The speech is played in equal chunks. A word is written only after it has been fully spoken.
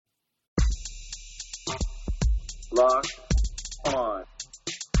Lock on.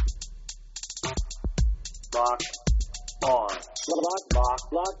 Lock on. Lock on.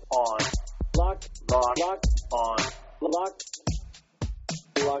 Lock on. Lock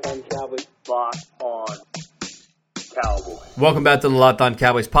on Cowboys. Lock on Cowboys. Welcome back to the Locked On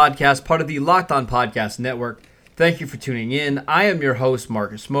Cowboys podcast, part of the Locked On Podcast Network. Thank you for tuning in. I am your host,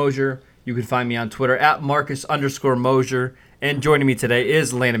 Marcus Mosher. You can find me on Twitter at Marcus_Mosher. And joining me today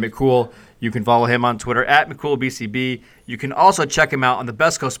is Landon McCool. You can follow him on Twitter at McCoolBCB. You can also check him out on the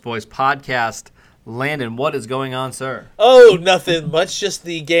Best Coast Boys podcast. Landon, what is going on, sir? Oh, nothing much. Just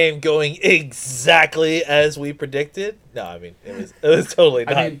the game going exactly as we predicted. No, I mean, it was totally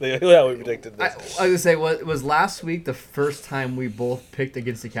not how we predicted this. I was going to say, was last week the first time we both picked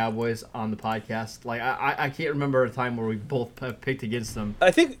against the Cowboys on the podcast? Like, I can't remember a time where we both picked against them.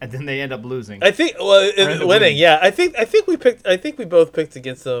 I think, and then they end up losing. I think, winning. Yeah, I think we both picked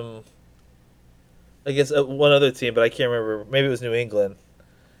against them. I guess one other team, but I can't remember. Maybe it was New England.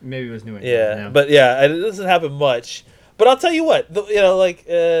 Maybe it was New England. Yeah, but yeah, it doesn't happen much. But I'll tell you what, I'm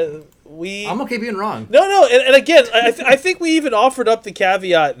okay being wrong. No, and again, I think we even offered up the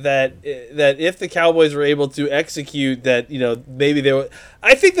caveat that if the Cowboys were able to execute, that maybe they were.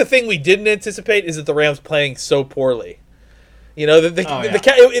 I think the thing we didn't anticipate is that the Rams playing so poorly.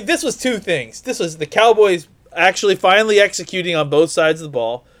 This was two things. This was the Cowboys actually finally executing on both sides of the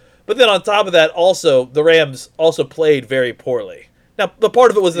ball, but then on top of that, also the Rams also played very poorly. Now, the part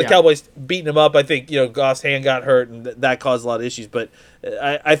of it was the Cowboys beating them up. I think, Goff's hand got hurt, and that caused a lot of issues. But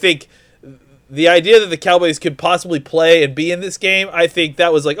I think the idea that the Cowboys could possibly play and be in this game, I think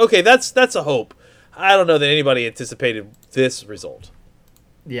that was like, okay, that's a hope. I don't know that anybody anticipated this result.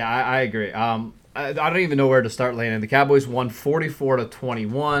 Yeah, I agree. I don't even know where to start, Landon. The Cowboys won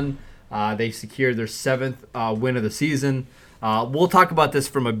 44-21. They secured their seventh win of the season. We'll talk about this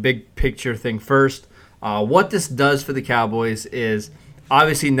from a big picture thing first. What this does for the Cowboys is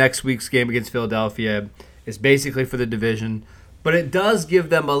obviously next week's game against Philadelphia is basically for the division, but it does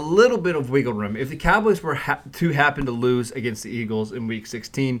give them a little bit of wiggle room. If the Cowboys were to happen to lose against the Eagles in Week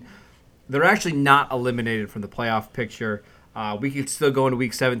 16, they're actually not eliminated from the playoff picture. We could still go into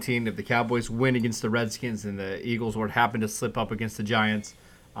Week 17 if the Cowboys win against the Redskins and the Eagles would happen to slip up against the Giants.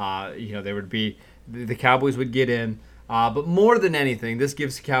 They would be the Cowboys would get in. But more than anything, this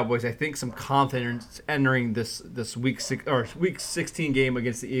gives the Cowboys, I think, some confidence entering this Week 16 game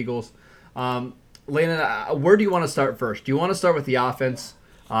against the Eagles. Landon, where do you want to start first? Do you want to start with the offense?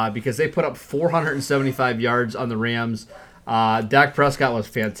 Because they put up 475 yards on the Rams. Dak Prescott was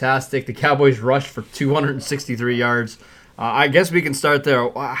fantastic. The Cowboys rushed for 263 yards. I guess we can start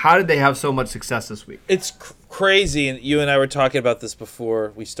there. How did they have so much success this week? It's crazy, and you and I were talking about this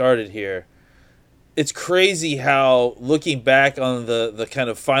before we started here. It's crazy how, looking back on the kind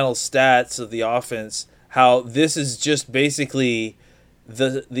of final stats of the offense, how this is just basically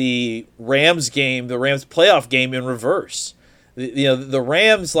the Rams game, the Rams playoff game in reverse. The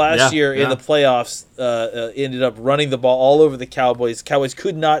Rams last year in the playoffs ended up running the ball all over the Cowboys. Cowboys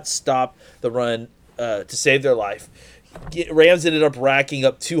could not stop the run to save their life. Rams ended up racking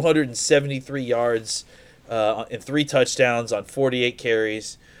up 273 yards and 3 touchdowns on 48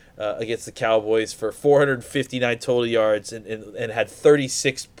 carries. Against the Cowboys for 459 total yards and had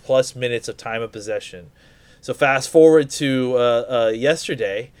 36-plus minutes of time of possession. So fast forward to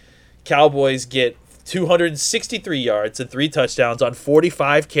yesterday, Cowboys get 263 yards and 3 touchdowns on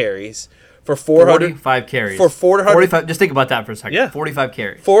 45 carries for 45 carries. For 45. Just think about that for a second. Yeah. 45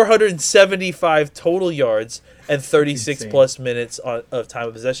 carries. 475 total yards and 36-plus minutes of time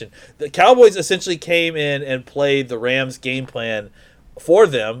of possession. The Cowboys essentially came in and played the Rams' game plan for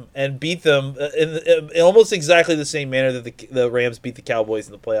them and beat them in almost exactly the same manner that the Rams beat the Cowboys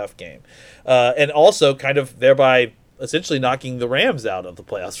in the playoff game. And also kind of thereby essentially knocking the Rams out of the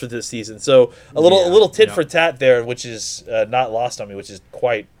playoffs for this season. So a little tit for tat there, which is not lost on me, which is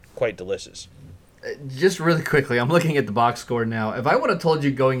quite delicious. Just really quickly, I'm looking at the box score now. If I would have told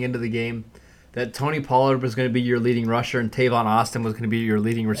you going into the game that Tony Pollard was going to be your leading rusher and Tavon Austin was going to be your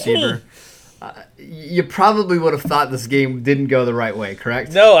leading receiver, you probably would have thought this game didn't go the right way,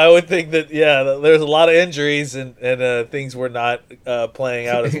 correct? No, I would think that, there's a lot of injuries and things were not playing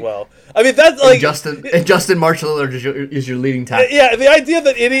out as well. I mean, that's like... Justin Marshall is your leading tackle. Yeah, the idea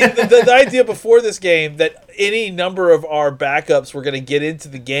that the idea before this game that any number of our backups were going to get into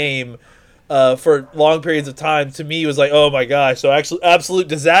the game for long periods of time, to me was like, oh my gosh, so actually absolute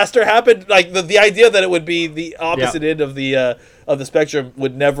disaster happened. Like the idea that it would be the opposite end of the spectrum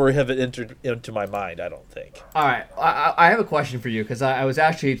would never have entered into my mind, I don't think. All right, I have a question for you because I was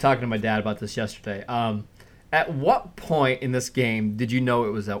actually talking to my dad about this yesterday. At what point in this game did you know it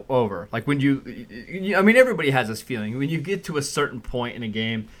was over? Like when I mean, everybody has this feeling. When you get to a certain point in a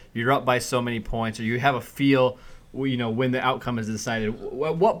game, you're up by so many points, or you have a feel, when the outcome is decided.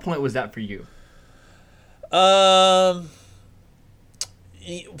 At what point was that for you?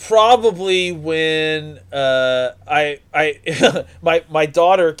 Probably when I my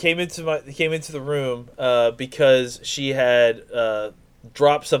daughter came into the room because she had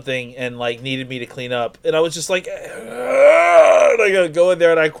dropped something and like needed me to clean up, and I was just like, I gotta go in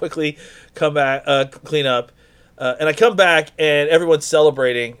there, and I quickly come back, clean up, and I come back and everyone's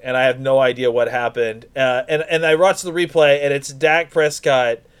celebrating, and I have no idea what happened, and I watch the replay, and it's Dak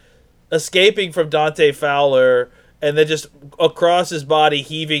Prescott escaping from Dante Fowler, and then just across his body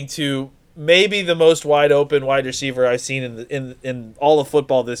heaving to maybe the most wide open wide receiver I've seen in all of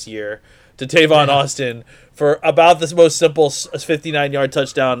football this year, to Tavon Austin, for about the most simple 59-yard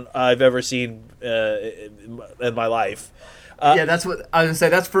touchdown I've ever seen in my life. That's what I was gonna say.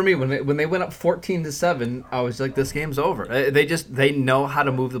 That's for me. When they went up 14-7, I was like, this game's over. They know how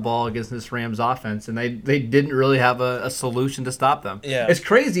to move the ball against this Rams offense, and they didn't really have a solution to stop them. Yeah. It's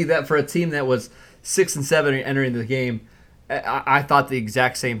crazy that for a team that was 6-7 entering the game, I thought the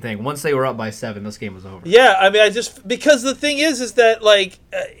exact same thing. Once they were up by 7, this game was over. Yeah, I mean, because the thing is that like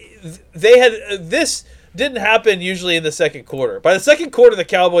they had this didn't happen usually in the second quarter. By the second quarter, the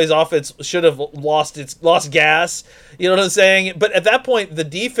Cowboys offense should have lost gas. You know what I'm saying? But at that point, the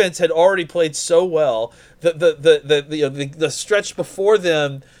defense had already played so well. The stretch before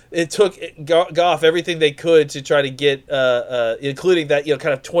them, it took Goff everything they could to try to get, including that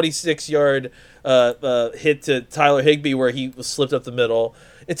kind of 26-yard hit to Tyler Higbee where he was slipped up the middle.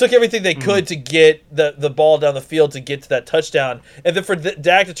 It took everything they could to get the ball down the field to get to that touchdown. And then for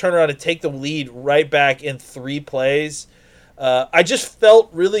Dak to turn around and take the lead right back in 3 plays, I just felt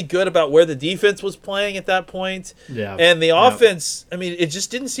really good about where the defense was playing at that point. Yeah. And the offense, I mean, it just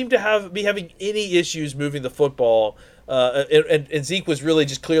didn't seem to be having any issues moving the football. And Zeke was really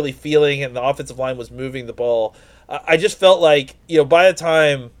just clearly feeling, and the offensive line was moving the ball. I just felt like, by the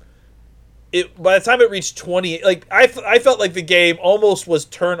time it reached 20, like I felt like the game almost was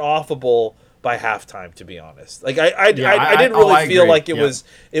turn-offable by halftime, to be honest. Like I didn't really feel like it was.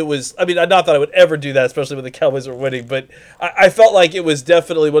 I mean, not that I would ever do that, especially when the Cowboys were winning, but I felt like it was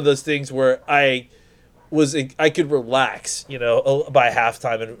definitely one of those things where I could relax, by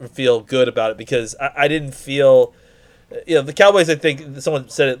halftime and feel good about it, because I didn't feel. The Cowboys, I think someone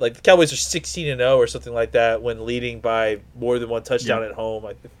said it, like the Cowboys are 16-0 or something like that when leading by more than one touchdown at home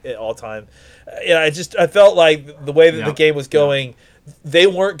at all time. I felt like the way that the game was going, they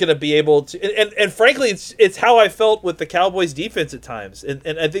weren't going to be able to. And frankly, it's how I felt with the Cowboys defense at times.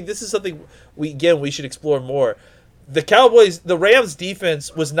 And I think this is something we should explore more. The Rams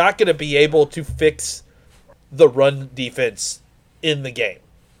defense was not going to be able to fix the run defense in the game.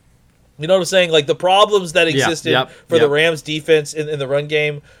 You know what I'm saying? Like the problems that existed for the Rams defense in the run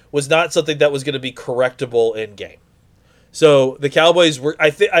game was not something that was going to be correctable in game. So the Cowboys were,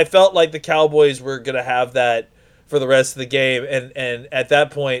 I felt like the Cowboys were going to have that for the rest of the game. And at that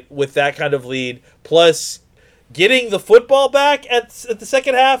point, with that kind of lead, plus getting the football back at the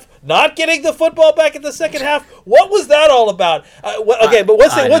second half, not getting the football back at the second half, what was that all about? But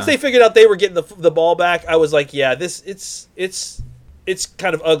once they figured out they were getting the ball back, I was like, yeah, it's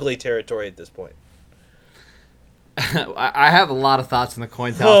kind of ugly territory at this point. I have a lot of thoughts on the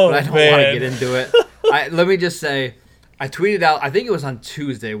coin toss, but I don't want to get into it. Let me just say, I tweeted out, I think it was on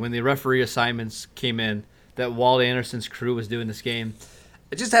Tuesday when the referee assignments came in, that Walt Anderson's crew was doing this game.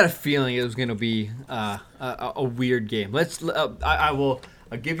 I just had a feeling it was going to be a weird game. I'll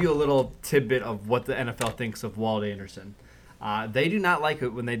give you a little tidbit of what the NFL thinks of Walt Anderson. They do not like it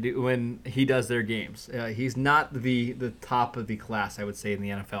when he does their games. He's not the top of the class, I would say, in the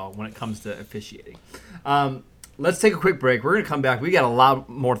NFL when it comes to officiating. Let's take a quick break. We're going to come back. We got a lot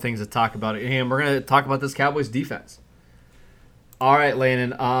more things to talk about, and we're going to talk about this Cowboys defense. All right,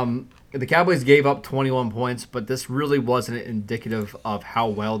 Landon. The Cowboys gave up 21 points, but this really wasn't indicative of how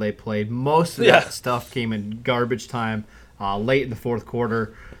well they played. Most of that stuff came in garbage time, late in the fourth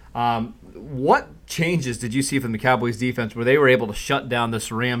quarter. What changes did you see from the Cowboys defense where they were able to shut down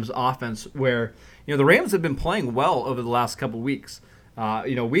this Rams offense where, the Rams have been playing well over the last couple of weeks?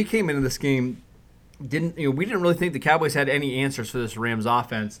 We came into this game, we didn't really think the Cowboys had any answers for this Rams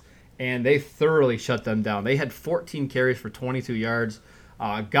offense, and they thoroughly shut them down. They had 14 carries for 22 yards.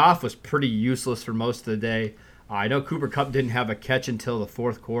 Goff was pretty useless for most of the day. I know Cooper Kupp didn't have a catch until the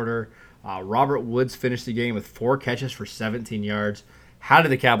fourth quarter. Robert Woods finished the game with 4 catches for 17 yards. How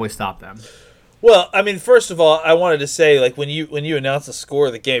did the Cowboys stop them? Well, I mean, first of all, I wanted to say, like, when you announced the score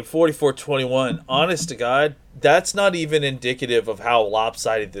of the game, 44-21, honest to God, that's not even indicative of how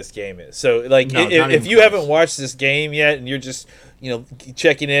lopsided this game is. So, like, No, if you haven't watched this game yet and you're just,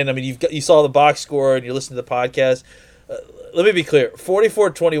 checking in, I mean, you saw the box score and you're listening to the podcast. Let me be clear: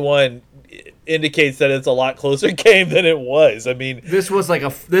 44-21 indicates that it's a lot closer game than it was. I mean, this was like a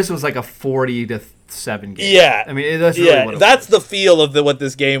 40-7 game. Yeah, I mean that's really what it that's was. the feel of what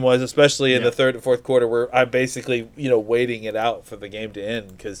this game was, especially in Yeah. the third and fourth quarter, where I'm basically waiting it out for the game to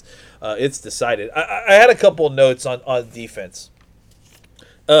end because it's decided. I had a couple of notes on defense.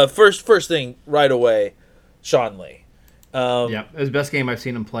 First thing right away, Sean Lee. Yeah, it was the best game I've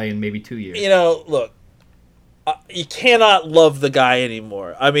seen him play in maybe 2 years. Look, you cannot love the guy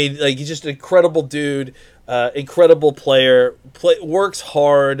anymore. I mean, like, he's just an incredible dude, incredible player, works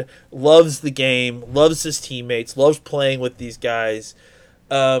hard, loves the game, loves his teammates, loves playing with these guys.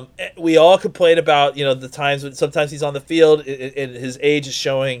 We all complain about, the times when sometimes he's on the field and his age is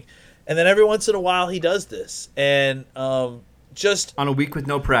showing, and then every once in a while he does this. And just on a week with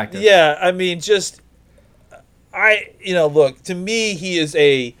no practice. yeah, I mean, look, to me, he is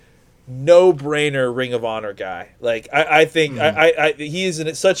a no-brainer Ring of Honor guy. Like, I think he is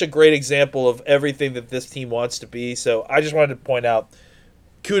such a great example of everything that this team wants to be. So I just wanted to point out,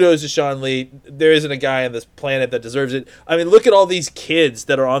 kudos to Sean Lee. There isn't a guy on this planet that deserves it. I mean, look at all these kids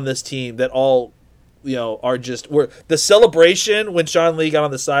that are on this team that all, are just the celebration when Sean Lee got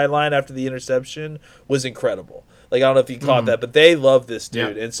on the sideline after the interception was incredible. Like, I don't know if you caught that, but they love this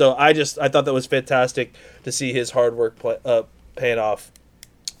dude. Yeah. And so I thought that was fantastic to see his hard work paying off.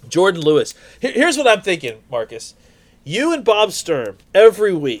 Jordan Lewis. Here's what I'm thinking, Marcus. You and Bob Sturm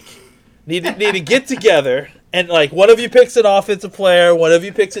every week need to get together, and, like, one of you picks an offensive player, one of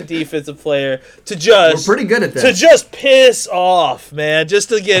you picks a defensive player to just We're pretty good at this. to just piss off, man, just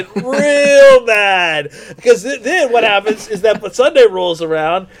to get real mad. Because then what happens is that Sunday rolls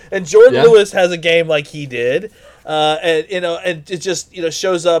around and Jordan Lewis has a game like he did. And it just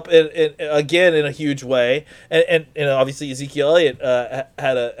shows up again in a huge way, and obviously Ezekiel Elliott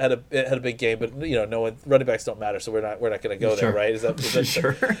had a big game, but no one, running backs don't matter, so we're not going to go there, right? Is that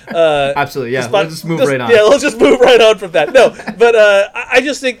Sure. Absolutely, yeah. Let's just move right on. Yeah, let's just move right on from that. No, but I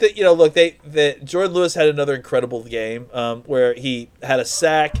just think that that Jordan Lewis had another incredible game where he had a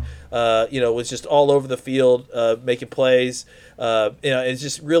sack, was just all over the field making plays. It's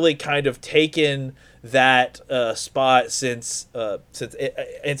just really kind of taken that spot since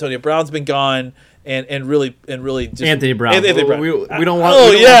Antonio Brown's been gone, and really just Anthony Brown. Anthony Brown. We don't want. Oh,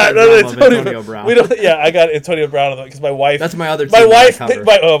 we don't yeah, want no, that drama of Antonio Brown. We don't. Yeah, I got Antonio Brown on it because my wife. That's my other. My team that I wife. cover.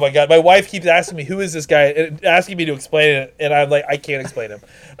 Oh my God, my wife keeps asking me who is this guy and asking me to explain it, and I'm like, I can't explain him.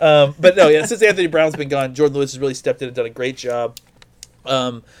 But no, yeah, since Anthony Brown's been gone, Jordan Lewis has really stepped in and done a great job.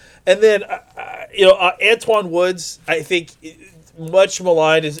 And then Antoine Woods, I think, much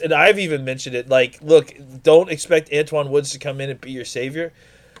maligned is, and I've even mentioned it. Like, look, don't expect Antoine Woods to come in and be your savior.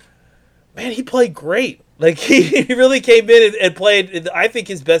 Man, he played great. Like, he really came in and played, I think,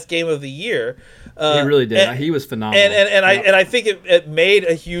 his best game of the year. He really did. He was phenomenal. I think it made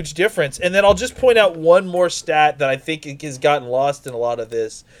a huge difference. And then I'll just point out one more stat that I think has gotten lost in a lot of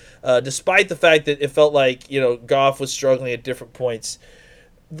this, despite the fact that it felt like Goff was struggling at different points.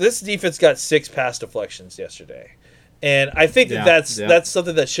 This defense got 6 pass deflections yesterday. And I think that's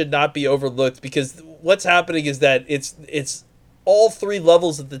something that should not be overlooked, because what's happening is that it's all 3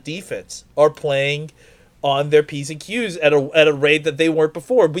 levels of the defense are playing on their P's and Q's at a rate that they weren't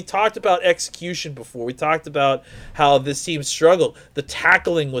before. We talked about execution before. We talked about how this team struggled. The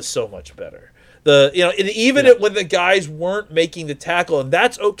tackling was so much better. When the guys weren't making the tackle, and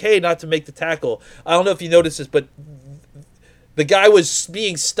that's okay not to make the tackle. I don't know if you noticed this, but the guy was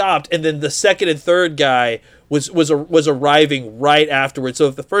being stopped, and then the second and third guy was arriving right afterwards. So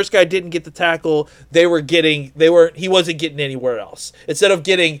if the first guy didn't get the tackle, he wasn't getting anywhere else. Instead of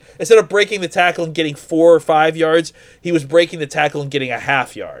breaking the tackle and getting 4 or 5 yards, he was breaking the tackle and getting a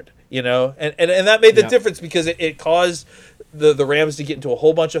half yard. And that made the difference, because it caused the Rams to get into a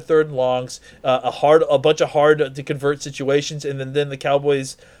whole bunch of third and longs, a bunch of hard to convert situations, and then the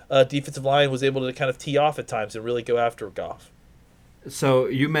Cowboys defensive line was able to kind of tee off at times and really go after Goff. So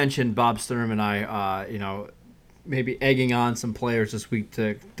you mentioned Bob Sturm and I, maybe egging on some players this week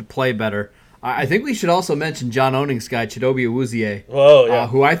to play better. I think we should also mention John Owning's guy, Chidobe Awuzie,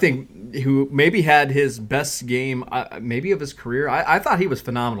 who maybe had his best game maybe of his career. I thought he was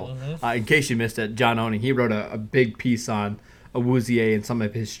phenomenal. Mm-hmm. In case you missed it, John Owning, he wrote a big piece on Awuzie and some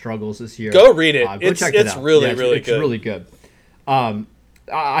of his struggles this year. Go read it. Check it out. Really, it's good. Really good.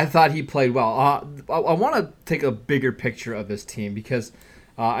 I thought he played well. I want to take a bigger picture of this team, because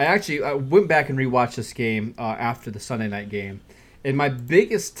I went back and rewatched this game after the Sunday night game, and my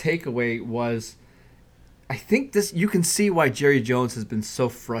biggest takeaway was, I think you can see why Jerry Jones has been so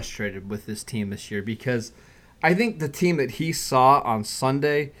frustrated with this team this year, because I think the team that he saw on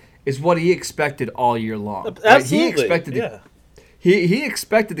Sunday is what he expected all year long. Absolutely, He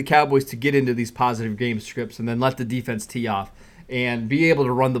expected the Cowboys to get into these positive game scripts and then let the defense tee off and be able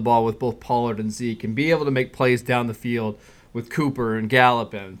to run the ball with both Pollard and Zeke and be able to make plays down the field with Cooper and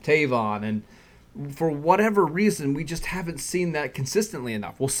Gallup and Tavon. And for whatever reason, we just haven't seen that consistently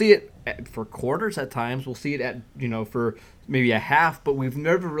enough. We'll see it for quarters at times. We'll see it for maybe a half, but we've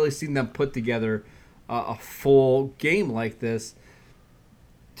never really seen them put together a full game like this.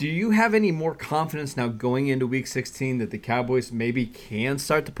 Do you have any more confidence now going into Week 16 that the Cowboys maybe can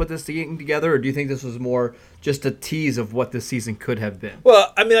start to put this game together, or do you think this was more just a tease of what this season could have been?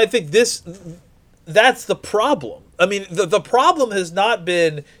 Well, I mean, I think that's the problem. I mean, the problem has not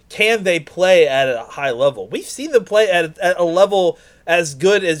been can they play at a high level. We've seen them play at a level as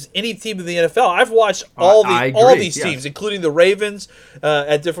good as any team in the NFL. I've watched all these teams, including the Ravens,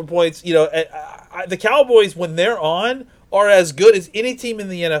 at different points. The Cowboys, when they're on, are as good as any team in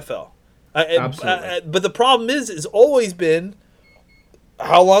the NFL. Absolutely. But the problem is always been,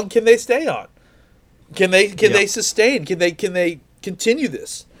 how long can they stay on? Can they sustain? Can they continue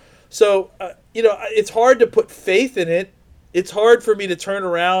this? So it's hard to put faith in it. It's hard for me to turn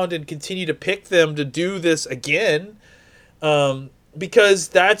around and continue to pick them to do this again, because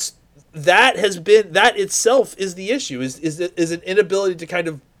that itself is the issue. Is an inability to kind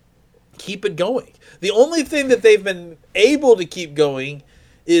of keep it going. The only thing that they've been able to keep going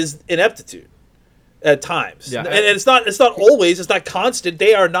is ineptitude at times. Yeah. And it's not always, it's not constant.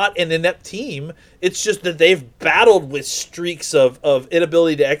 They are not an inept team. It's just that they've battled with streaks of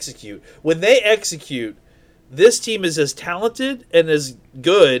inability to execute. When they execute, this team is as talented and as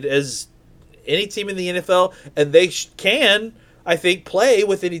good as any team in the NFL, and they can, I think, play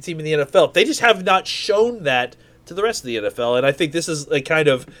with any team in the NFL. They just have not shown that to the rest of the NFL, and I think this is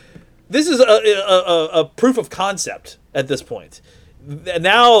a proof of concept at this point.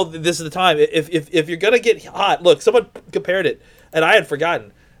 Now this is the time. If you're gonna get hot, look, someone compared it, and I had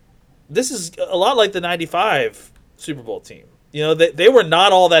forgotten. This is a lot like the '95 Super Bowl team. They were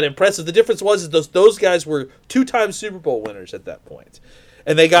not all that impressive. The difference was those guys were 2-time Super Bowl winners at that point,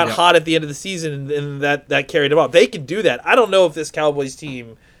 and they got hot at the end of the season, and that carried them out. They can do that. I don't know if this Cowboys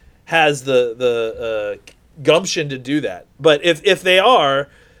team has the gumption to do that, but if they are,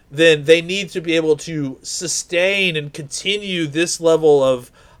 then they need to be able to sustain and continue this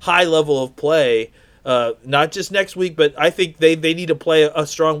high level of play, not just next week, but I think they need to play a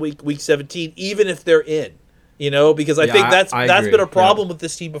strong week 17, even if they're in, because I think that's been a problem with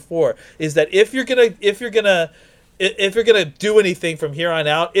this team before, is that if you're gonna do anything from here on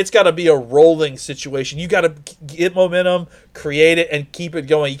out, it's got to be a rolling situation. You got to get momentum, create it, and keep it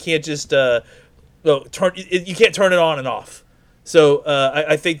going. You can't just you can't turn it on and off. So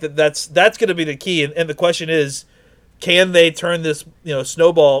I think that's going to be the key, and the question is, can they turn this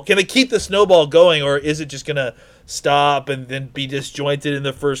snowball? Can they keep the snowball going, or is it just going to stop and then be disjointed in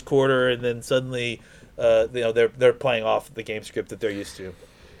the first quarter, and then suddenly they're playing off the game script that they're used to?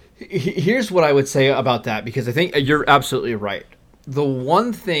 Here's what I would say about that, because I think you're absolutely right. The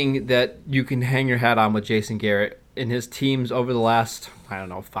one thing that you can hang your hat on with Jason Garrett and his teams over the last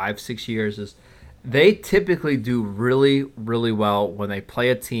 5-6 years is, they typically do really, really well when they play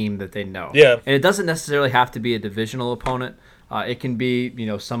a team that they know. Yeah. And it doesn't necessarily have to be a divisional opponent. It can be,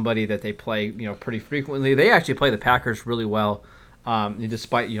 somebody that they play, pretty frequently. They actually play the Packers really well,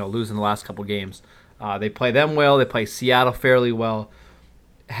 despite, losing the last couple games. They play them well. They play Seattle fairly well.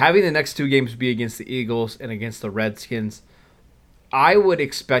 Having the next two games be against the Eagles and against the Redskins, I would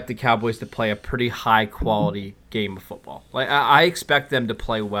expect the Cowboys to play a pretty high-quality game of football. I expect them to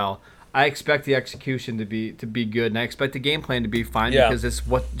play well. I expect the execution to be good, and I expect the game plan to be fine, because it's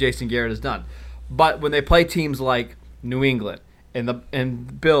what Jason Garrett has done. But when they play teams like New England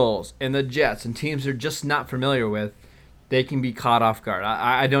and Bills and the Jets and teams they're just not familiar with, they can be caught off guard.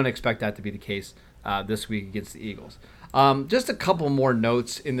 I don't expect that to be the case this week against the Eagles. Just a couple more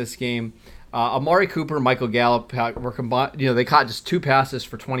notes in this game. Amari Cooper and Michael Gallup were combined. They caught just 2 passes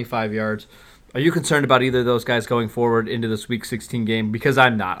for 25 yards. Are you concerned about either of those guys going forward into this Week 16 game? Because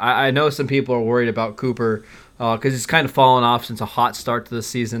I'm not. I know some people are worried about Cooper because he's kind of fallen off since a hot start to the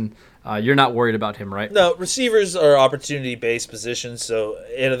season. You're not worried about him, right? No, receivers are opportunity-based positions. So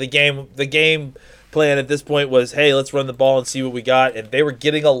the game plan at this point was, hey, let's run the ball and see what we got. And they were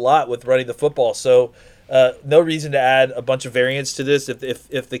getting a lot with running the football. So no reason to add a bunch of variance to this.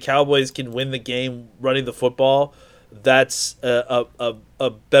 If the Cowboys can win the game running the football, that's a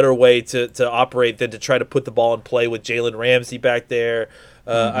better way to operate than to try to put the ball in play with Jalen Ramsey back there.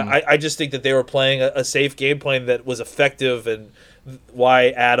 I just think that they were playing a safe game plan that was effective, and why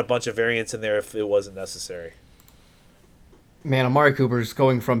add a bunch of variance in there if it wasn't necessary? Man, Amari Cooper's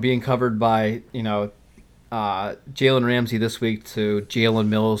going from being covered by, Jalen Ramsey this week to Jalen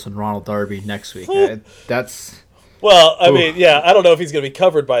Mills and Ronald Darby next week. That's... Well, I mean, yeah, I don't know if he's going to be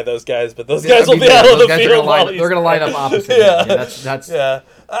covered by those guys, but those guys will be out on the field. They're going to line up opposite. Yeah.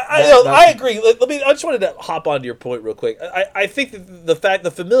 I agree. I just wanted to hop onto your point real quick. I think that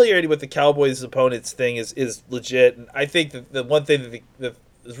the familiarity with the Cowboys' opponents thing is legit, and I think that the one thing that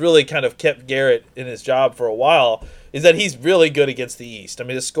has really kind of kept Garrett in his job for a while is that he's really good against the East. I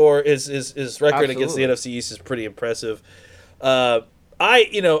mean, his record against the NFC East is pretty impressive. They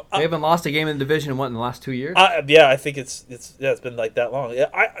haven't lost a game in the division in the last 2 years. I think it's been like that long.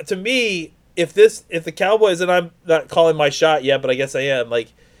 To me, if the Cowboys, and I'm not calling my shot yet, but I guess I am. Like,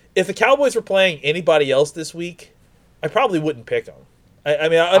 if the Cowboys were playing anybody else this week, I probably wouldn't pick them. Not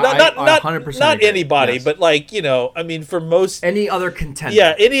 100% anybody, yes. But for most any other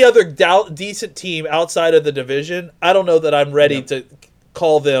contender, any other decent team outside of the division, I don't know that I'm ready to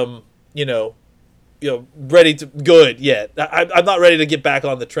call them, ready to good yet. I'm not ready to get back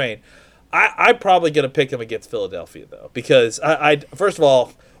on the train. I'm probably going to pick them against Philadelphia, though, because I first of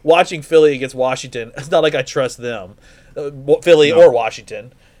all, watching Philly against Washington, it's not like I trust them, Philly or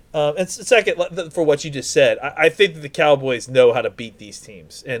Washington. And second, for what you just said, I think that the Cowboys know how to beat these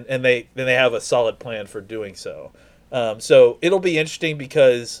teams, and they have a solid plan for doing so. So it'll be interesting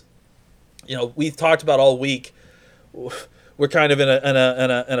because, we've talked about all week. We're kind of in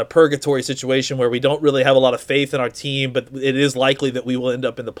a purgatory situation where we don't really have a lot of faith in our team, but it is likely that we will end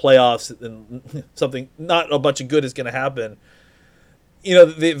up in the playoffs and not a bunch of good is going to happen.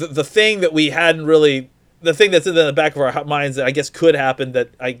 The thing that we hadn't really, the thing that's in the back of our minds that I guess could happen that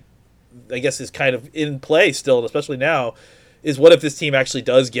I guess is kind of in play still, especially now, is what if this team actually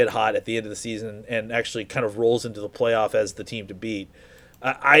does get hot at the end of the season and actually kind of rolls into the playoff as the team to beat?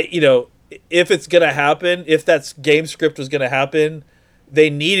 If it's going to happen, if that game script was going to happen, they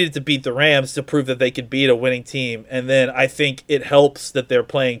needed to beat the Rams to prove that they could beat a winning team. And then I think it helps that they're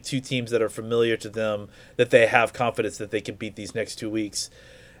playing two teams that are familiar to them, that they have confidence that they can beat these next 2 weeks.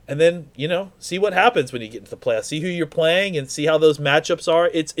 And then, see what happens when you get into the playoffs. See who you're playing and see how those matchups are.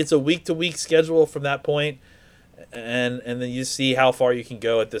 It's a week-to-week schedule from that point. And then you see how far you can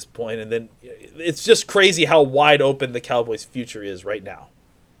go at this point. And then it's just crazy how wide open the Cowboys' future is right now.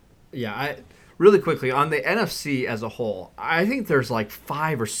 Yeah, really quickly, on the NFC as a whole, I think there's like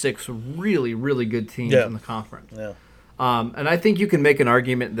 5 or 6 really, really good teams in the conference. Yeah. And I think you can make an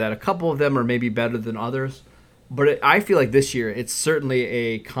argument that a couple of them are maybe better than others. But I feel like this year it's certainly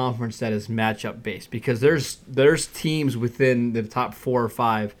a conference that is matchup based because there's teams within the top 4 or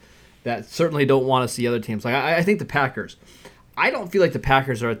 5 that certainly don't want to see other teams. Like I think the Packers. I don't feel like the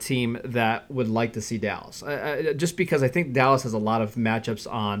Packers are a team that would like to see Dallas. Just because I think Dallas has a lot of matchups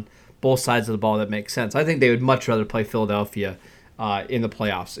on both sides of the ball that make sense. I think they would much rather play Philadelphia in the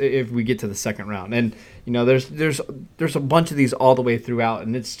playoffs if we get to the second round. And there's a bunch of these all the way throughout,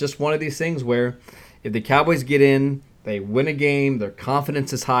 and it's just one of these things where if the Cowboys get in, they win a game, their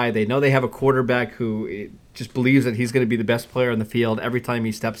confidence is high, they know they have a quarterback who just believes that he's going to be the best player in the field every time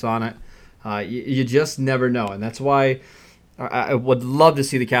he steps on it. You just never know, and that's why I would love to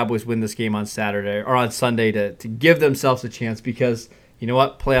see the Cowboys win this game on Saturday or on Sunday to give themselves a chance because you know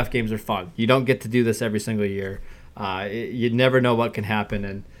what? Playoff games are fun. You don't get to do this every single year. You never know what can happen,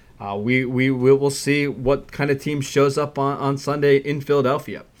 and we will see what kind of team shows up on Sunday in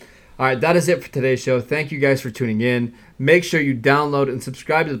Philadelphia. All right, that is it for today's show. Thank you guys for tuning in. Make sure you download and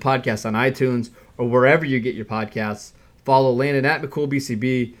subscribe to the podcast on iTunes or wherever you get your podcasts. Follow Landon at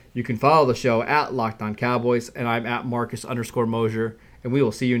McCoolBCB. You can follow the show at Locked On Cowboys, and I'm at Marcus_Mosier, and we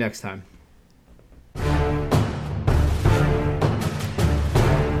will see you next time.